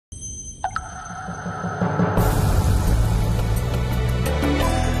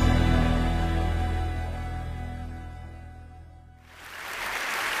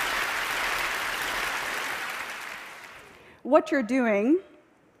what you're doing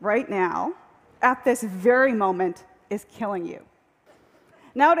right now, at this very moment, is killing you.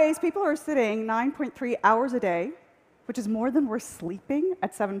 Nowadays, people are sitting 9.3 hours a day, which is more than we're sleeping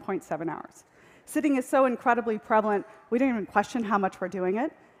at 7.7 hours. Sitting is so incredibly prevalent, we don't even question how much we're doing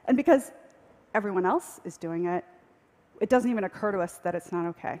it. And because everyone else is doing it, it doesn't even occur to us that it's not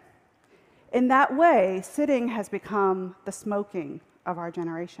okay. In that way, sitting has become the smoking of our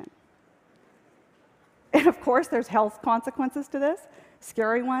generation. And of course, there's health consequences to this,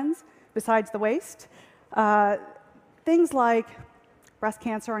 scary ones, besides the waste. Things like breast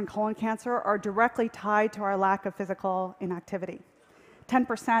cancer and colon cancer are directly tied to our lack of physical inactivity.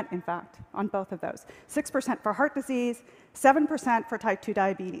 10%, in fact, on both of those. 6% for heart disease, 7% for type 2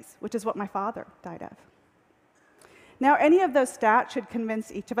 diabetes, which is what my father died of. Now, any of those stats should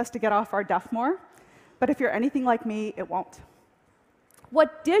convince each of us to get off our duff more, but if you're anything like me, it won't.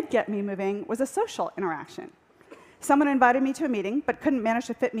 What did get me moving was a social interaction. Someone invited me to a meeting, but couldn't manage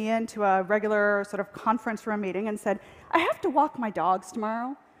to fit me into a regular sort of conference room meeting and said, I have to walk my dogs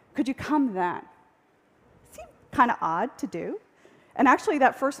tomorrow. Could you come then? Seemed kind of odd to do. And actually,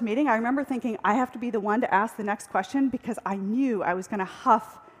 that first meeting, I remember thinking, I have to be the one to ask the next question because I knew I was going to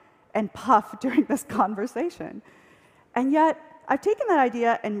huff and puff during this conversation. And yet, I've taken that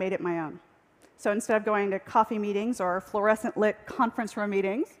idea and made it my own. So instead of going to coffee meetings or fluorescent-lit conference room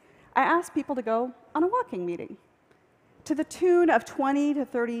meetings, I asked people to go on a walking meeting to the tune of 20 to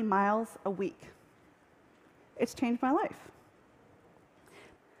 30 miles a week. It's changed my life.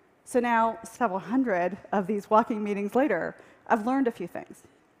 So now, several hundred of these walking meetings later, I've learned a few things.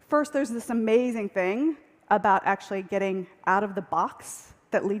 First, there's this amazing thing about actually getting out of the box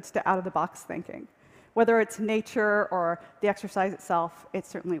that leads to out-of-the-box thinking. Whether it's nature or the exercise itself, it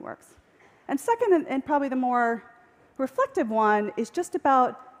certainly works. And second, and probably the more reflective one, is just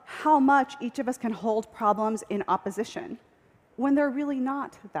about how much each of us can hold problems in opposition when they're really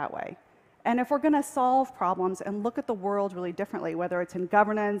not that way. And if we're going to solve problems and look at the world really differently, whether it's in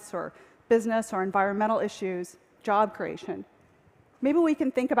governance or business or environmental issues, job creation, maybe we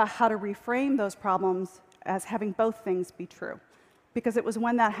can think about how to reframe those problems as having both things be true. Because it was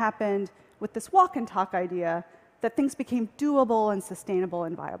when that happened with this walk and talk idea that things became doable and sustainable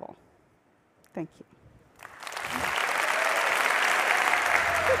and viable. Thank you.